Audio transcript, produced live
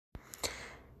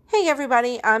Hey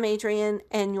everybody, I'm Adrienne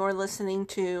and you're listening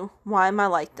to Why Am I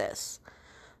Like This?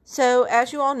 So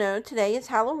as you all know, today is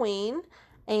Halloween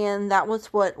and that was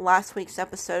what last week's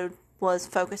episode was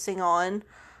focusing on.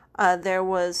 There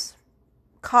was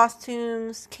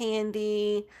costumes,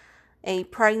 candy, a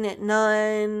pregnant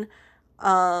nun,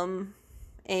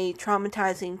 a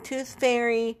traumatizing tooth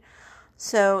fairy.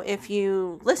 So if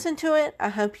you listened to it, I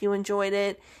hope you enjoyed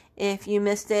it. If you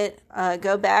missed it,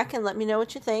 go back and let me know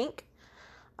what you think.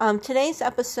 Today's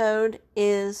episode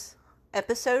is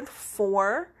episode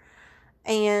 4,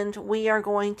 and we are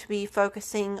going to be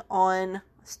focusing on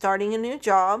starting a new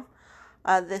job.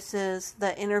 This is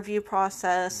the interview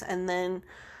process, and then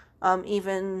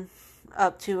even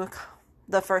up to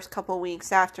the first couple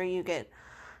weeks after you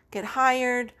get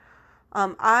hired.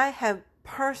 I have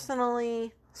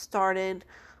personally started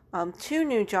 2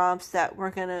 new jobs that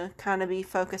we're going to kind of be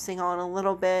focusing on a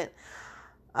little bit.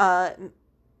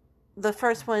 The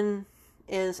first one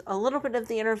is a little bit of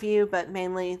the interview, but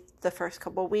mainly the first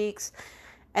couple weeks.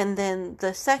 And then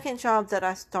the second job that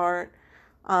I start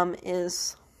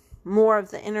is more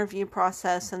of the interview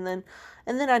process, and then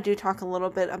I do talk a little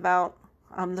bit about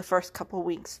the first couple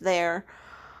weeks there.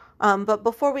 But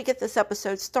before we get this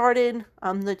episode started,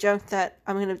 the joke that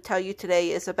I'm going to tell you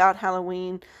today is about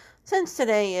Halloween, since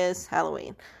today is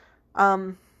Halloween.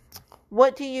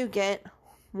 What do you get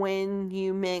when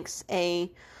you mix a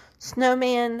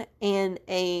snowman and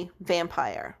a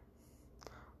vampire?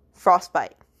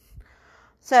 Frostbite.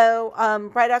 So,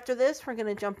 right after this, we're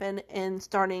going to jump in and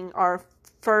starting our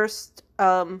first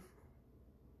job.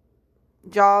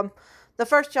 The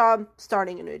first job,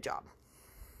 starting a new job.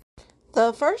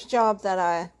 The first job that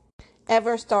I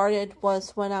ever started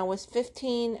was when I was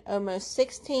 15, almost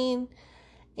 16.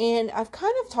 And I've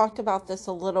kind of talked about this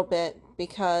a little bit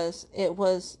because I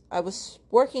was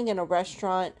working in a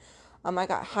restaurant. I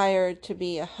got hired to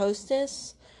be a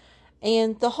hostess,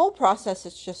 and the whole process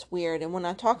is just weird. And when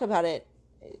I talk about it,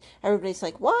 everybody's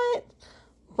like, "What?"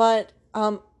 But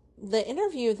the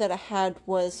interview that I had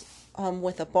was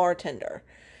with a bartender,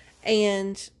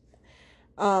 and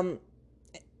my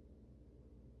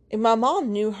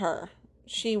mom knew her.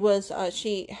 She was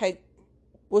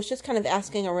just kind of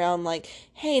asking around, like,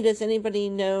 "Hey, does anybody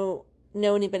know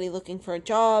anybody looking for a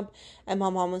job?" And my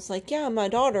mom was like, "Yeah, my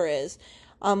daughter is."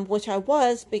 Which I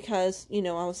was, because, I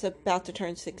was about to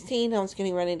turn 16. I was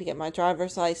getting ready to get my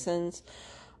driver's license.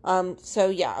 So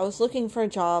yeah, I was looking for a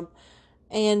job,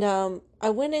 and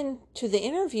I went into the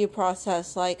interview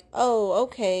process like, oh,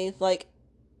 okay, like,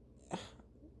 I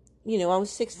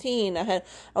was 16. I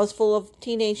was full of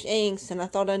teenage angst, and I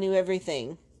thought I knew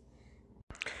everything.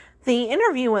 The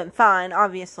interview went fine,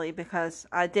 obviously, because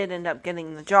I did end up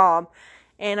getting the job,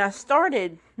 and I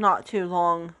started not too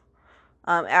long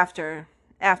after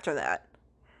that.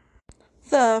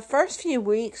 The first few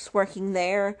weeks working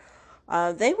there,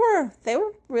 they were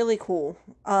really cool.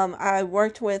 I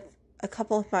worked with a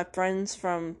couple of my friends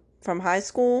from high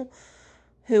school,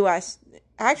 who I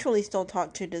actually still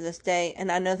talk to this day.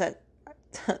 And I know that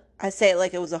I say it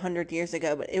like it was 100 years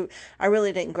ago, but I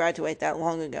really didn't graduate that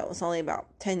long ago. It was only about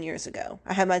 10 years ago.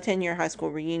 I had my 10-year high school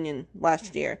reunion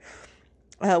last year,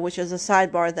 which is a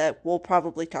sidebar that we'll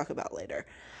probably talk about later.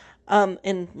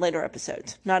 In later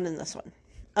episodes, not in this one.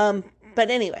 But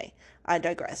anyway, I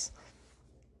digress.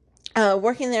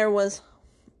 Working there was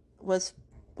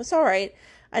all right.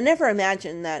 I never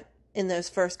imagined that in those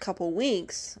first couple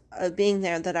weeks of being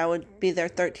there that I would be there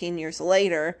 13 years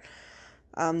later.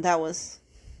 That was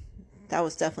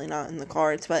definitely not in the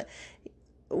cards. But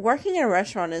working in a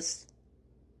restaurant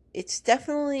it's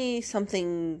definitely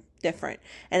something different,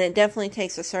 and it definitely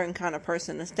takes a certain kind of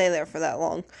person to stay there for that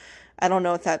long. I don't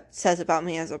know what that says about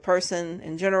me as a person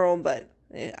in general, but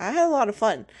I had a lot of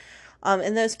fun.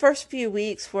 And those first few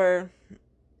weeks were,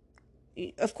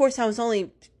 of course, I was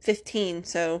only 15,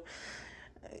 so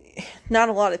not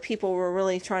a lot of people were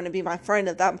really trying to be my friend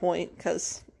at that point,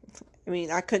 because,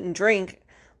 I couldn't drink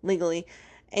legally.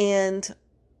 And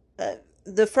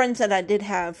the friends that I did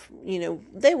have,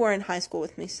 they were in high school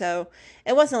with me, so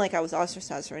it wasn't like I was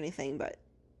ostracized or anything, but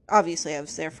obviously I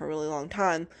was there for a really long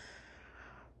time.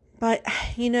 But,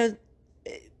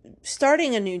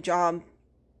 starting a new job,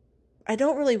 I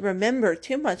don't really remember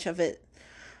too much of it,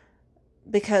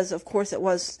 because, of course, it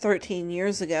was 13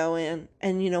 years ago, and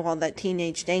all that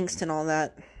teenage angst and all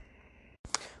that.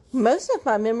 Most of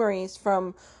my memories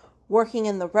from working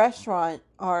in the restaurant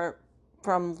are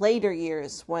from later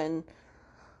years, when,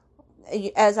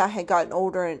 as I had gotten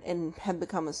older and had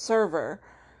become a server.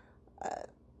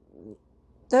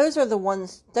 Those are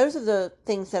the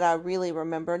things that I really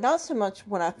remember. Not so much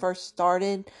when I first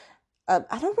started.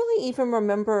 I don't really even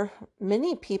remember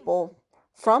many people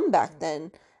from back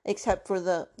then, except for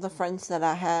the friends that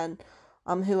I had,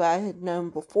 who I had known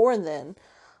before then.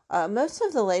 Most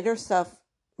of the later stuff,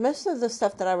 most of the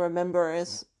stuff that I remember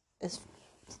is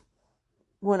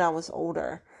when I was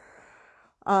older.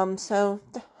 So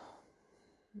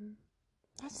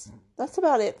that's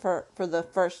about it for the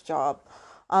first job.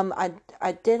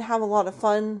 I did have a lot of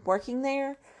fun working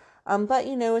there. But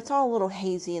it's all a little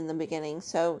hazy in the beginning,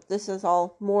 so this is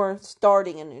all more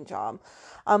starting a new job.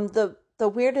 The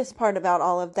weirdest part about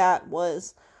all of that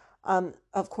was,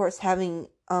 of course, having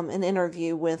an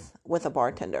interview with a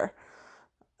bartender.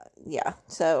 Yeah,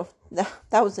 so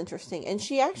that was interesting, and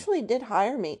she actually did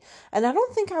hire me, and I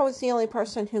don't think I was the only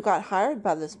person who got hired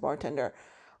by this bartender,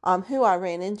 who I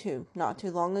ran into not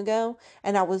too long ago,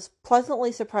 and I was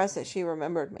pleasantly surprised that she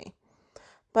remembered me.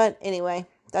 But anyway,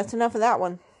 that's enough of that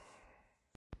one.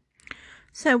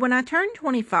 So when I turned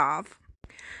 25,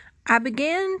 I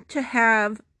began to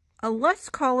have let's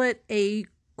call it a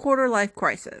quarter life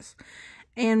crisis.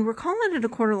 And we're calling it a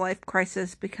quarter life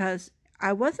crisis because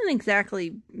I wasn't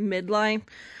exactly midlife,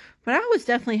 but I was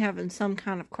definitely having some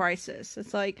kind of crisis.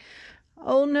 It's like,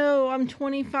 oh no, I'm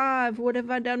 25. What have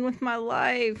I done with my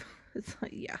life? It's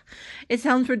like, yeah, it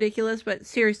sounds ridiculous, but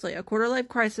seriously, a quarter life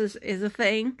crisis is a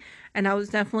thing, and I was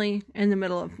definitely in the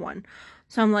middle of one.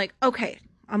 So I'm like, okay,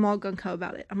 I'm all gung-ho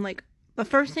about it. I'm like, the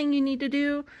first thing you need to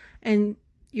do and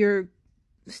your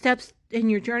steps in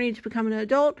your journey to become an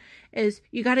adult is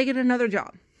you got to get another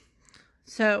job.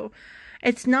 So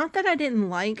it's not that I didn't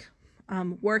like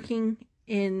working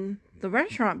in the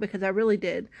restaurant, because I really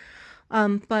did.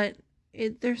 But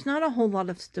there's not a whole lot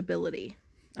of stability.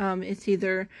 It's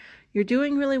either you're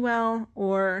doing really well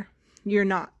or you're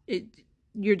not.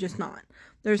 You're just not.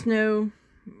 There's no,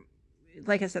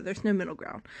 like I said, there's no middle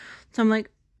ground. So I'm like,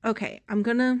 okay,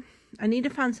 I need to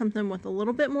find something with a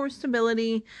little bit more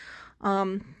stability.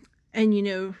 And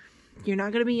you're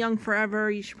not going to be young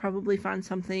forever. You should probably find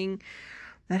something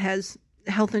that has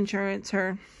health insurance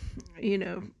or,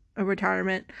 a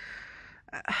retirement.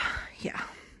 Yeah,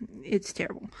 it's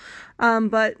terrible.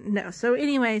 But no. So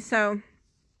anyway, so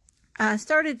I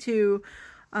started to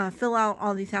fill out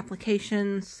all these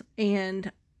applications,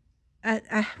 and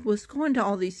I was going to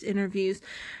all these interviews.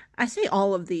 I say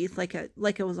all of these like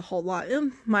it was a whole lot.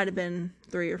 It might have been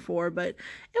 3 or 4, but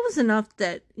it was enough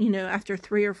that, after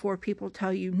 3 or 4 people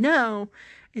tell you no,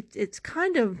 it's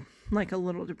kind of like a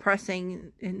little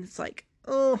depressing, and it's like,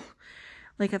 oh,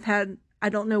 like I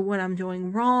don't know what I'm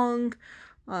doing wrong.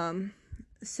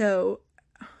 So,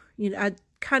 I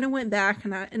kind of went back,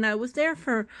 and I was there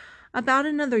for about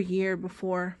another year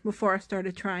before I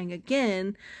started trying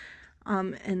again.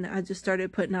 And I just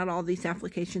started putting out all these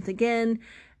applications again.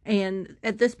 And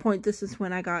at this point, this is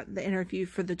when I got the interview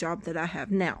for the job that I have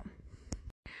now.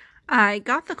 I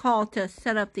got the call to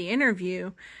set up the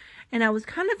interview, and I was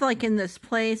kind of like in this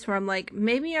place where I'm like,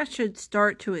 maybe I should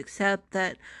start to accept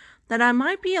that I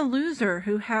might be a loser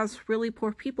who has really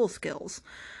poor people skills.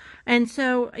 And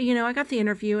so, I got the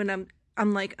interview, and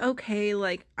I'm like, okay,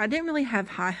 like I didn't really have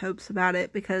high hopes about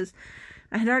it because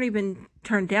I had already been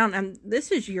turned down. And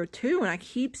this is year 2, and I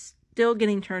keep still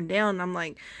getting turned down. And I'm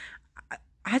like,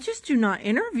 I just do not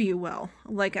interview well.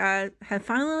 Like, I have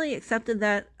finally accepted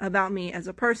that about me as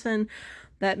a person,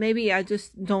 that maybe I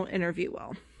just don't interview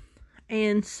well.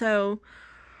 And so,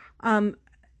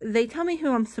 they tell me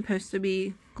who I'm supposed to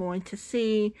be going to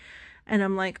see, and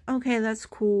I'm like, okay, that's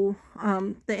cool.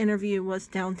 The interview was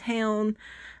downtown.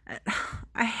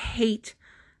 I hate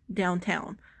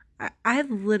downtown. I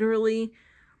literally,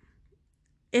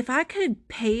 if I could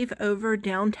pave over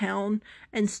downtown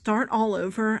and start all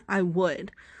over, I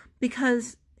would.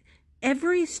 Because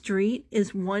every street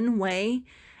is one way.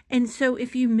 And so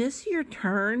if you miss your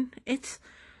turn,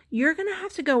 you're going to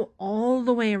have to go all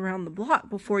the way around the block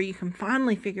before you can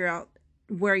finally figure out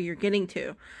where you're getting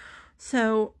to.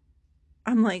 So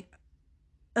I'm like,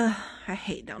 ugh, I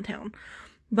hate downtown.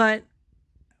 But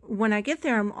when I get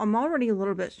there, I'm already a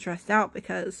little bit stressed out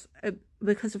because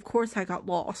of course I got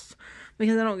lost,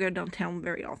 because I don't go downtown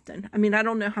very often. I mean, I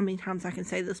don't know how many times I can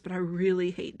say this, but I really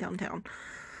hate downtown.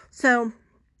 So,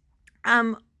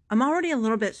 I'm already a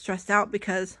little bit stressed out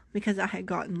because I had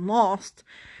gotten lost,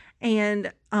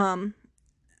 and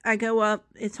I go up.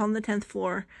 It's on the 10th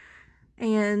floor,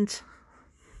 and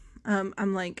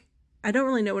I'm like, I don't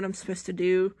really know what I'm supposed to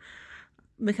do,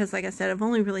 because, like I said, I've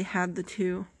only really had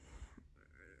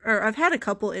I've had a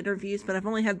couple interviews, but I've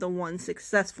only had the one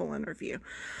successful interview.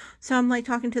 So I'm like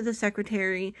talking to the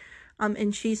secretary,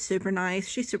 and she's super nice.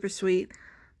 She's super sweet.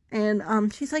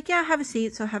 And she's like, yeah, have a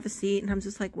seat. So I have a seat, and I'm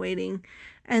just like waiting.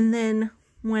 And then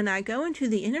when I go into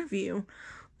the interview,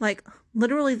 like,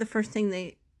 literally the first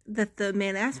thing that the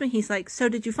man asked me, he's like, "So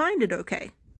did you find it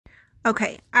okay?"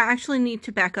 Okay, I actually need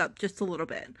to back up just a little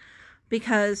bit,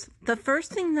 because the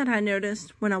first thing that I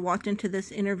noticed when I walked into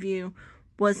this interview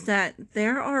was that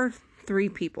there are 3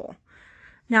 people.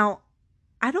 Now,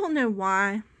 I don't know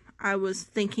why I was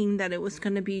thinking that it was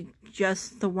going to be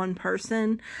just the one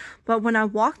person, but when I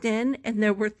walked in and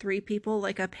there were 3 people,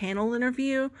 like a panel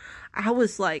interview, I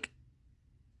was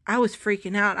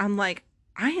freaking out. I'm like,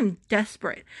 I am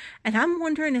desperate. And I'm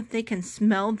wondering if they can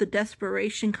smell the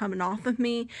desperation coming off of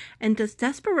me. And does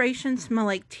desperation smell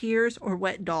like tears or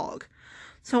wet dog?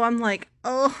 So I'm like,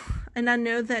 oh, and I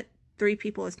know that 3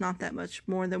 people is not that much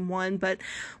more than 1, but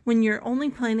when you're only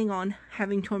planning on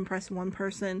having to impress 1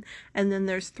 person and then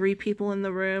there's 3 people in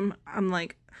the room, I'm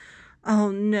like, oh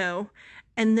no.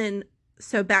 And then,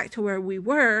 so back to where we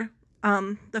were,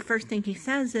 the first thing he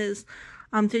says is,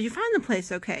 did you find the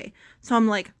place okay? So I'm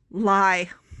like, lie.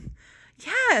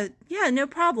 Yeah, no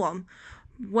problem.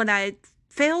 What I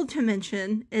failed to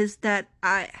mention is that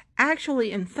I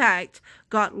actually, in fact,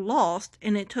 got lost,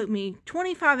 and it took me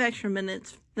 25 extra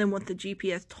minutes than what the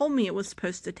GPS told me it was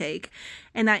supposed to take,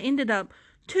 and I ended up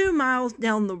 2 miles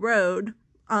down the road,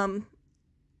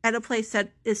 at a place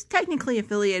that is technically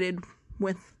affiliated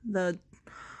with the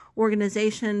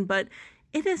organization, but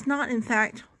it is not, in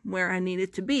fact, where I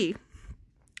needed to be.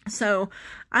 So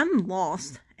I'm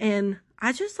lost, and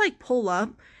I just like pull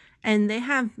up, and they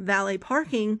have valet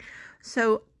parking.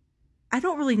 So I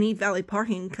don't really need valet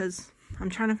parking because I'm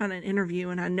trying to find an interview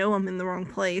and I know I'm in the wrong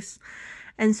place.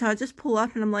 And so I just pull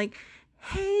up and I'm like,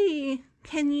 "Hey,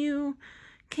 can you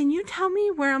tell me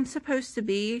where I'm supposed to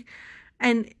be?"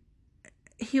 And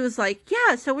he was like,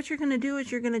 "Yeah, so what you're going to do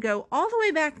is you're going to go all the way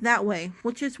back that way,"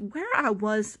 which is where I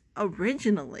was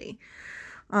originally.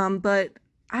 But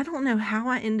I don't know how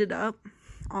I ended up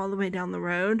all the way down the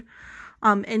road.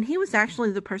 And he was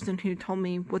actually the person who told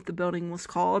me what the building was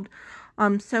called.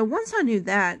 So once I knew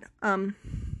that,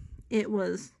 it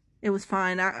was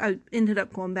fine. I ended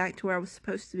up going back to where I was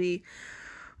supposed to be.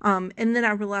 And then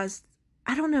I realized,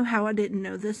 I don't know how I didn't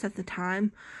know this at the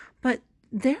time, but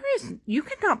you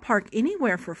cannot park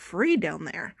anywhere for free down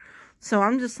there. So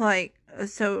I'm just like,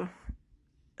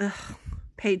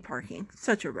 paid parking.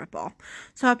 Such a ripoff.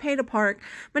 So I paid to park.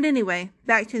 But anyway,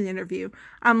 back to the interview.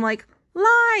 I'm like,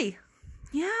 lie!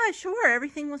 Yeah, sure,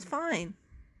 everything was fine.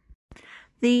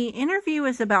 The interview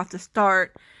is about to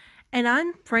start, and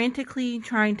I'm frantically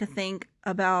trying to think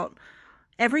about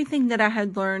everything that I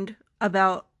had learned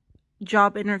about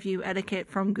job interview etiquette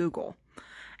from Google.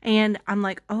 And I'm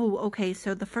like, oh, okay,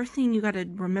 so the first thing you got to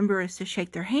remember is to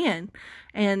shake their hand.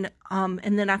 And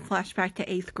then I flashed back to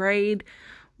 8th grade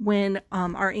when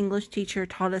our English teacher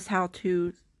taught us how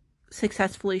to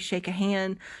successfully shake a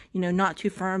hand, not too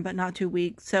firm, but not too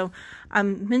weak. So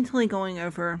I'm mentally going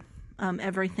over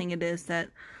everything it is that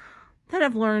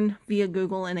I've learned via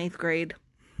Google in 8th grade.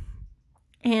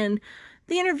 And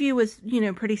the interview was,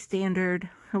 pretty standard.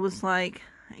 It was like,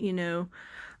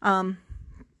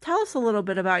 tell us a little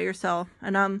bit about yourself.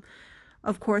 And I'm,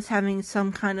 of course, having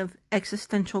some kind of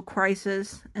existential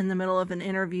crisis in the middle of an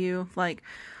interview. Like,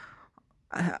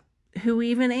 who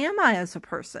even am I as a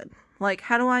person? Like,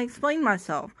 how do I explain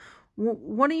myself?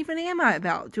 What even am I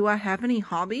about? Do I have any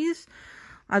hobbies?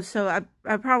 I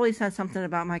probably said something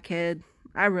about my kid.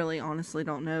 I really honestly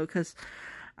don't know, because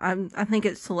I think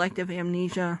it's selective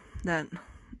amnesia that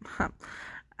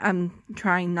I'm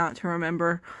trying not to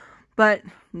remember. But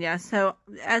yeah, so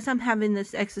as I'm having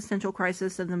this existential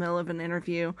crisis in the middle of an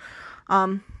interview,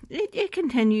 it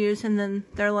continues, and then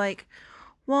they're like,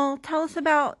 well, tell us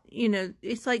about,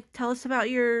 it's like, tell us about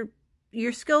your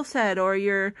skill set or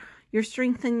your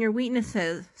strengths and your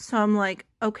weaknesses. So I'm like,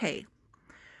 okay,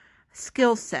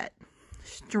 skill set,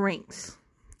 strengths.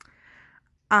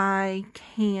 I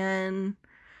can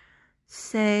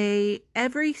say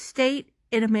every state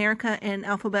in America in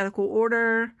alphabetical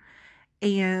order,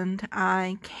 and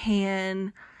I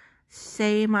can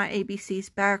say my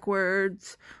ABCs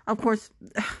backwards. Of course,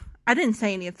 I didn't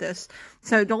say any of this,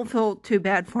 so don't feel too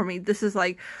bad for me. This is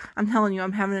like, I'm telling you,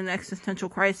 I'm having an existential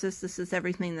crisis. This is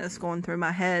everything that's going through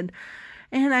my head.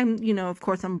 And I'm, of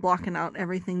course, I'm blocking out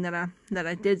everything that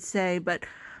I did say, but,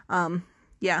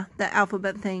 yeah, the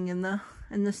alphabet thing in the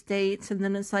states, and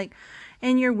then it's like,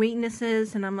 and your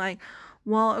weaknesses, and I'm like,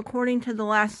 well, according to the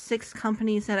last 6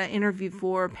 companies that I interviewed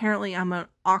for, apparently I'm an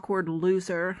awkward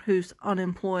loser who's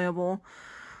unemployable.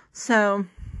 So,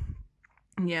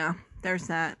 yeah, there's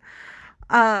that.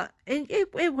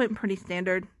 It went pretty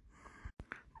standard.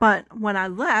 But when I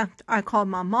left, I called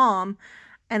my mom,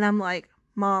 and I'm like,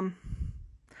 Mom,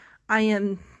 I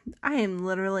am I am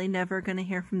literally never going to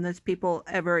hear from those people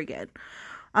ever again.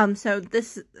 So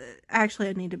this, actually,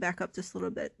 I need to back up just a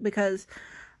little bit, because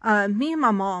me and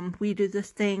my mom, we do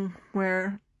this thing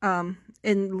where, and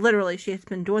literally she has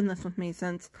been doing this with me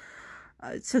since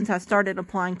I started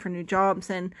applying for new jobs,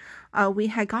 and we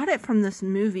had got it from this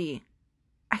movie.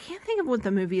 I can't think of what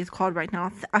the movie is called right now.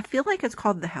 I feel like it's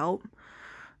called The Help,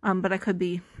 but I could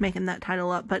be making that title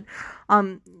up. But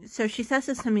so she says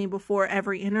this to me before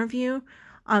every interview,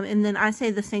 and then I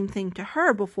say the same thing to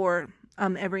her before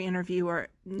every interview or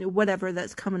whatever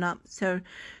that's coming up. So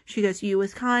she goes, "You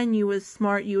is kind, you is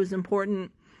smart, you is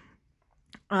important.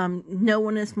 No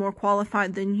one is more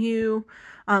qualified than you.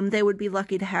 They would be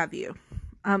lucky to have you,"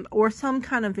 or some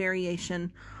kind of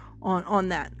variation on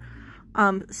that.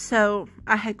 So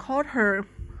I had called her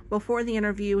before the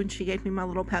interview, and she gave me my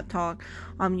little pep talk.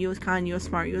 You was kind, you was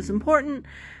smart, you was important.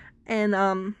 And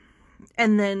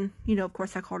then, of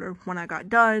course I called her when I got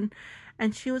done,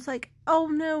 and she was like, "Oh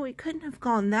no, it couldn't have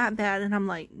gone that bad." And I'm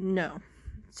like, "No,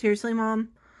 seriously, Mom,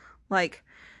 like,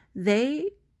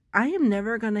 I am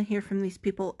never going to hear from these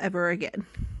people ever again."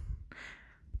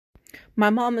 My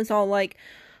mom is all like,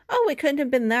 "Oh, it couldn't have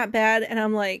been that bad." And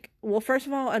I'm like, "Well, first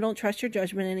of all, I don't trust your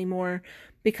judgment anymore,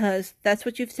 because that's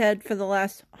what you've said for the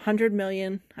last 100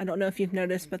 million. I don't know if you've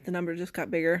noticed, but the number just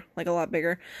got bigger, like a lot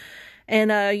bigger.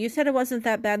 And you said it wasn't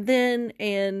that bad then,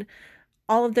 and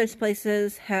all of those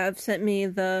places have sent me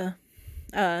the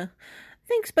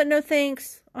thanks but no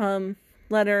thanks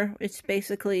letter. It's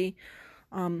basically,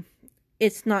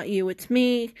 it's not you, it's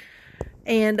me."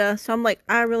 And so I'm like,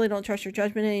 "I really don't trust your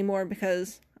judgment anymore,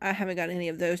 because I haven't got any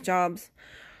of those jobs."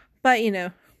 But,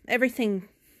 everything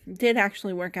did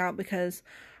actually work out, because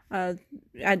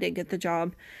I did get the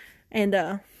job.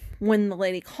 And when the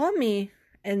lady called me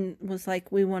and was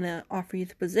like, "We want to offer you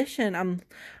the position,"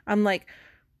 I'm like,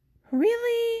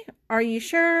 "Really? Are you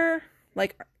sure?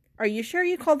 Like, are you sure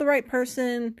you called the right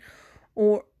person?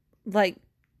 Or, like,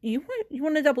 you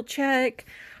want to double check?"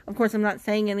 Of course, I'm not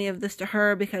saying any of this to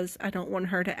her, because I don't want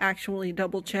her to actually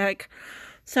double check.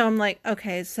 So I'm like,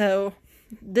 okay, so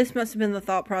this must have been the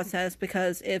thought process,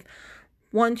 because if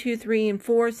 1, 2, 3, and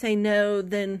 4 say no,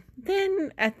 then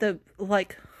at the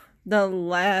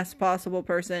last possible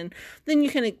person, then you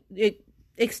can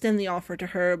extend the offer to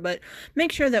her, but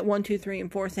make sure that 1, 2, 3,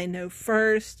 and 4 say no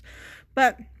first.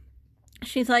 But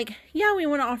she's like, "Yeah, we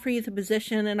want to offer you the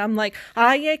position." And I'm like,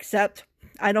 "I accept.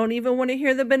 I don't even want to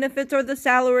hear the benefits or the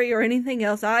salary or anything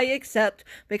else. I accept,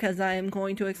 because I am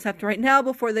going to accept right now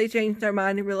before they change their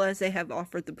mind and realize they have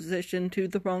offered the position to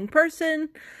the wrong person."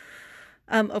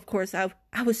 Of course, I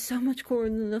was so much cooler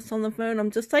than this on the phone.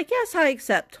 I'm just like, "Yes, I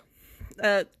accept."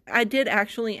 I did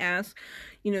actually ask,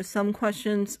 some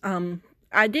questions.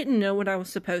 I didn't know what I was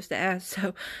supposed to ask,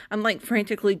 so I'm like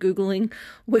frantically Googling,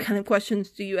 what kind of questions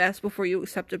do you ask before you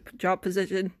accept a job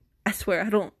position? I swear,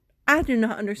 I do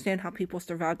not understand how people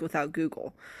survived without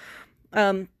Google.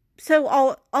 So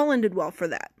all ended well for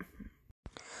that.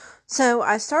 So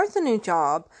I start the new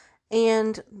job,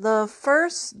 and the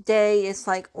first day is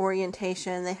like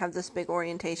orientation. They have this big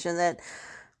orientation that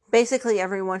basically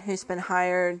everyone who's been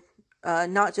hired,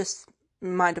 not just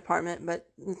my department, but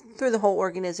through the whole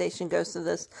organization, goes to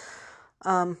this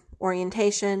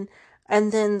orientation.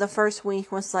 And then the first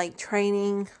week was like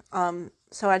training.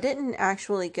 So I didn't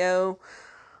actually go,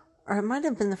 or it might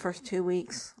have been the first 2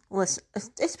 weeks. Listen,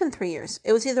 it's been 3 years.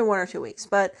 It was either 1 or 2 weeks,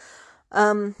 but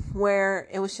where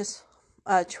it was just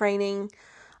training.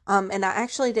 And I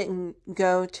actually didn't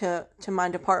go to my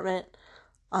department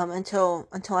until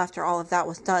after all of that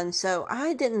was done. So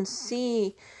I didn't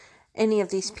see any of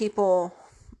these people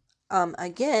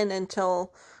again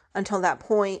until that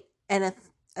point. And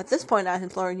at this point, I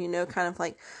had learned, kind of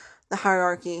like the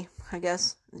hierarchy, I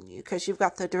guess, because you've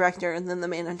got the director and then the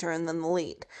manager and then the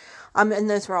lead. And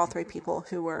those were all 3 people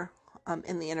who were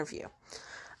in the interview.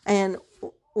 And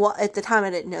well, at the time I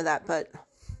didn't know that, but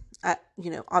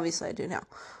obviously I do now.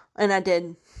 And I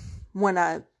did when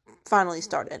I finally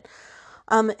started.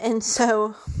 And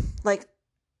so like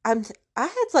I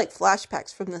had like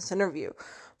flashbacks from this interview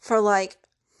for like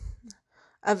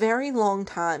a very long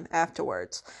time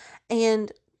afterwards.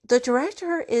 And the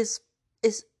director is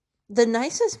the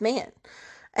nicest man.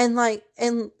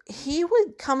 And he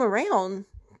would come around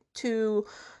to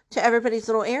everybody's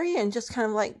little area and just kind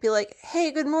of like be like,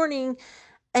 "Hey, good morning."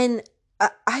 And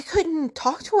I couldn't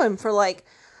talk to him for like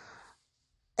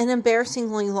an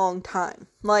embarrassingly long time.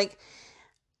 Like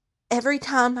every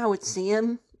time I would see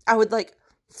him, I would like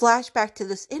flash back to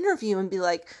this interview and be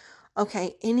like,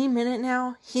 okay, any minute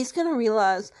now, he's going to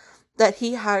realize that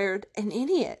he hired an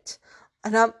idiot.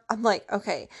 And I'm like,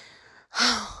 okay,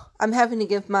 I'm having to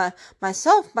give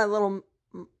myself my little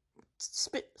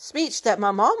speech that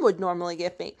my mom would normally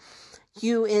give me.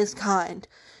 You is kind.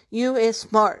 You is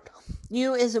smart.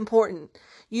 You is important.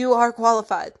 You are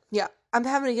qualified. Yeah, I'm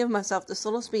having to give myself this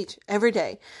little speech every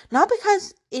day. Not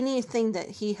because anything that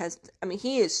he has, I mean,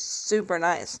 he is super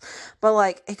nice. But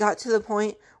like, it got to the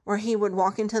point where he would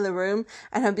walk into the room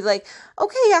and I'd be like,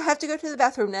 okay, I have to go to the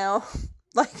bathroom now.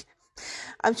 Like,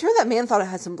 I'm sure that man thought I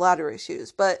had some bladder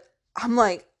issues, but I'm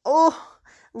like, oh,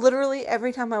 literally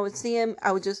every time I would see him,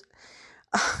 I would just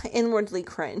inwardly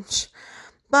cringe.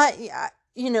 But yeah,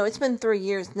 it's been 3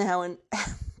 years now, and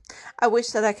I wish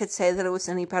that I could say that it was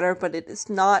any better, but it is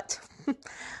not.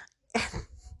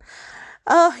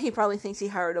 Oh, he probably thinks he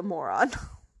hired a moron.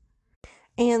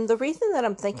 And the reason that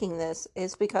I'm thinking this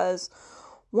is because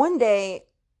one day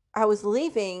I was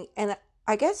leaving, and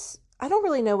I guess I don't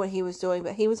really know what he was doing,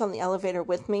 but he was on the elevator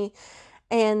with me.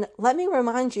 And let me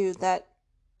remind you that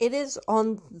it is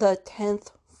on the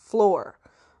 10th floor.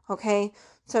 Okay?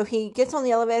 So he gets on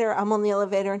the elevator, I'm on the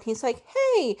elevator, and he's like,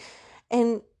 hey.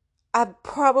 And I'm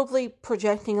probably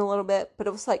projecting a little bit, but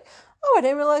it was like, oh, I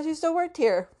didn't realize you still worked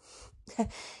here.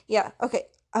 Yeah, okay.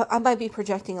 I might be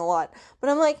projecting a lot. But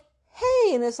I'm like,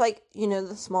 hey. And it's like,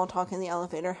 the small talk in the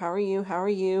elevator. How are you? How are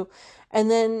you? And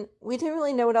then we didn't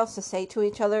really know what else to say to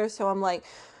each other. So I'm like,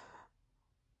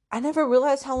 I never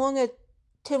realized how long a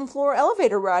 10-floor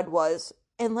elevator ride was.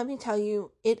 And let me tell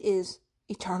you, it is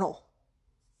eternal.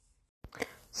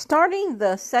 Starting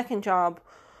the second job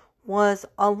was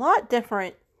a lot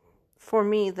different for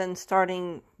me than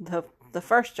starting the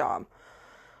first job.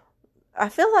 I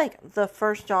feel like the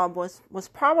first job was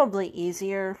probably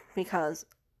easier because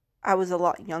I was a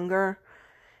lot younger.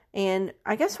 And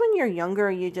I guess when you're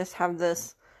younger, you just have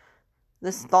this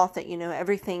thought that,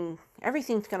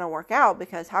 everything's going to work out,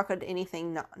 because how could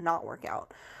anything not work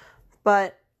out?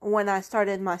 But when I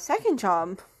started my second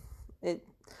job,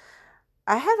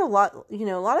 I had a lot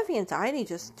of anxiety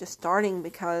just starting,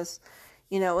 because,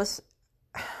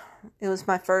 it was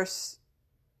my first.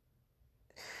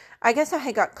 I guess I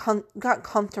had got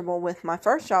comfortable with my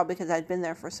first job because I'd been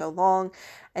there for so long,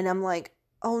 and I'm like,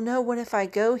 oh no, what if I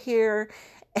go here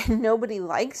and nobody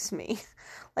likes me?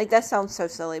 Like, that sounds so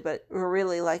silly, but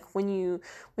really, like, when you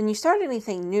start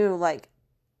anything new, like,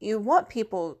 you want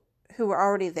people who are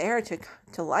already there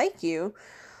to like you.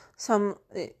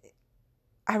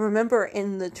 I remember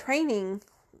in the training,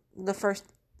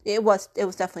 it was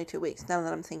definitely 2 weeks now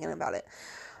that I'm thinking about it.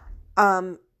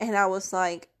 And I was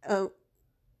like, oh,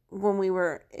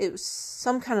 it was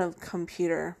some kind of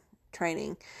computer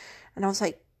training, and I was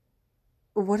like,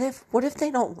 what if they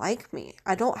don't like me?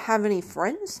 I don't have any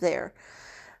friends there.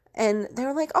 And they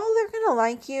were like, oh, they're gonna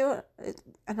like you.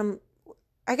 And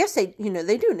I guess they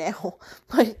do now,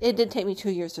 but it did take me 2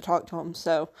 years to talk to them.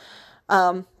 So,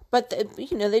 but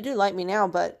they do like me now,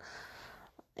 but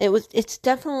it's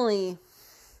definitely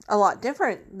a lot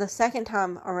different the second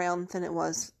time around than it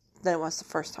was the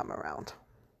first time around.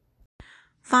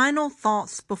 Final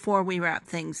thoughts before we wrap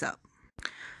things up.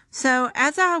 So,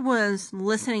 as I was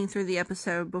listening through the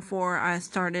episode before I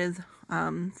started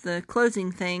the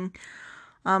closing thing,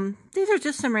 these are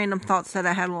just some random thoughts that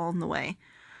I had along the way.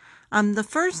 The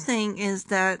first thing is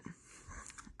that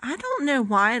I don't know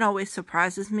why it always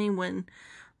surprises me when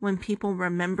people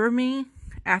remember me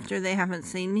after they haven't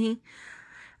seen me.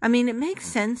 I mean, it makes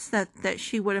sense that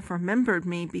she would have remembered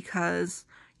me because,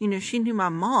 she knew my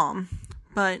mom,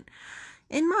 but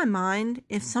in my mind,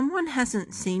 if someone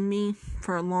hasn't seen me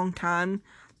for a long time,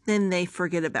 then they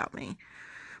forget about me.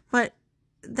 But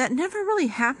that never really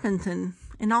happens, and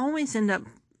I always end up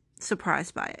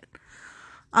surprised by it.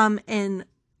 And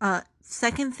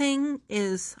second thing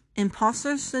is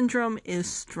imposter syndrome is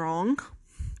strong.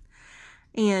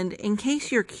 And in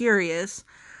case you're curious,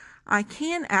 I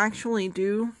can actually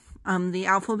do the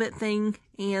alphabet thing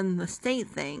and the state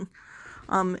thing.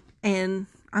 And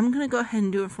I'm going to go ahead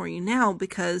and do it for you now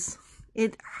because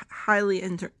it highly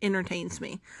entertains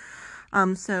me.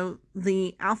 So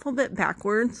the alphabet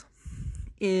backwards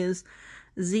is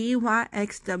ZYXWVUT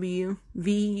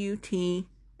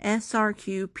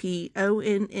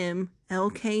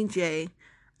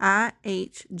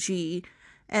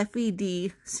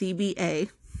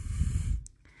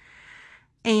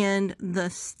And the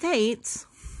states,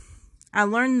 I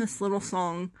learned this little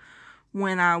song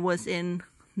when I was in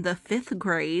the 5th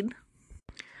grade.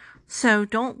 So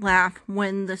don't laugh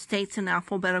when the states in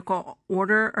alphabetical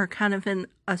order are kind of in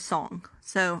a song.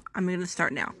 So I'm going to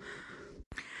start now.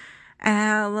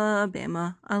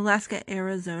 Alabama, Alaska,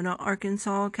 Arizona,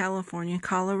 Arkansas, California,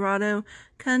 Colorado,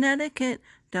 Connecticut,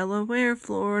 Delaware,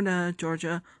 Florida,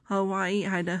 Georgia, Hawaii,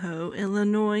 Idaho,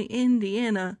 Illinois,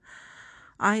 Indiana,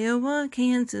 Iowa,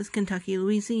 Kansas, Kentucky,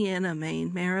 Louisiana,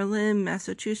 Maine, Maryland,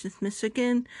 Massachusetts,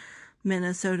 Michigan,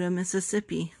 Minnesota,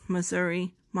 Mississippi,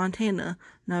 Missouri, Montana,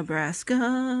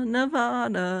 Nebraska,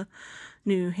 Nevada,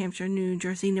 New Hampshire, New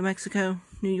Jersey, New Mexico,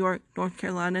 New York, North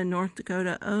Carolina, North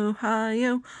Dakota,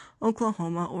 Ohio,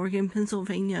 Oklahoma, Oregon,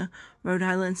 Pennsylvania, Rhode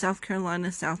Island, South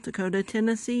Carolina, South Dakota,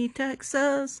 Tennessee,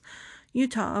 Texas,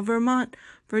 Utah, Vermont,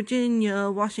 Virginia,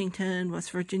 Washington,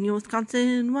 West Virginia,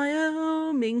 Wisconsin,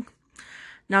 Wyoming.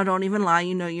 Now don't even lie,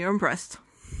 you know you're impressed.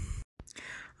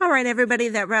 Alright everybody,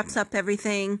 that wraps up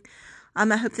everything.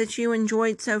 I hope that you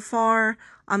enjoyed so far.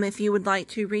 If you would like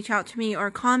to reach out to me or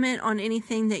comment on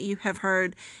anything that you have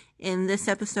heard in this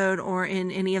episode or in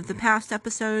any of the past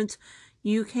episodes,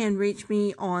 you can reach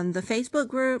me on the Facebook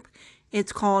group.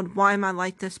 It's called Why Am I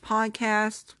Like This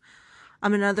Podcast.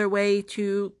 Another way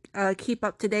to keep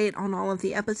up to date on all of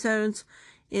the episodes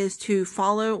is to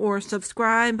follow or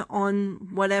subscribe on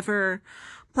whatever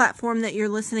platform that you're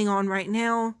listening on right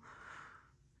now.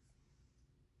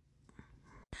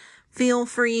 Feel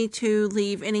free to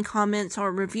leave any comments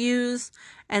or reviews,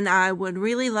 and I would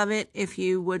really love it if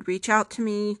you would reach out to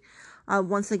me.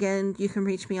 Once again, you can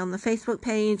reach me on the Facebook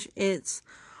page. It's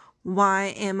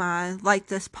Why Am I Like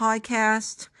This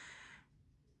Podcast.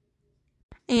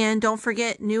 And don't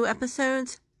forget, new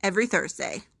episodes every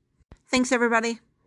Thursday. Thanks, everybody.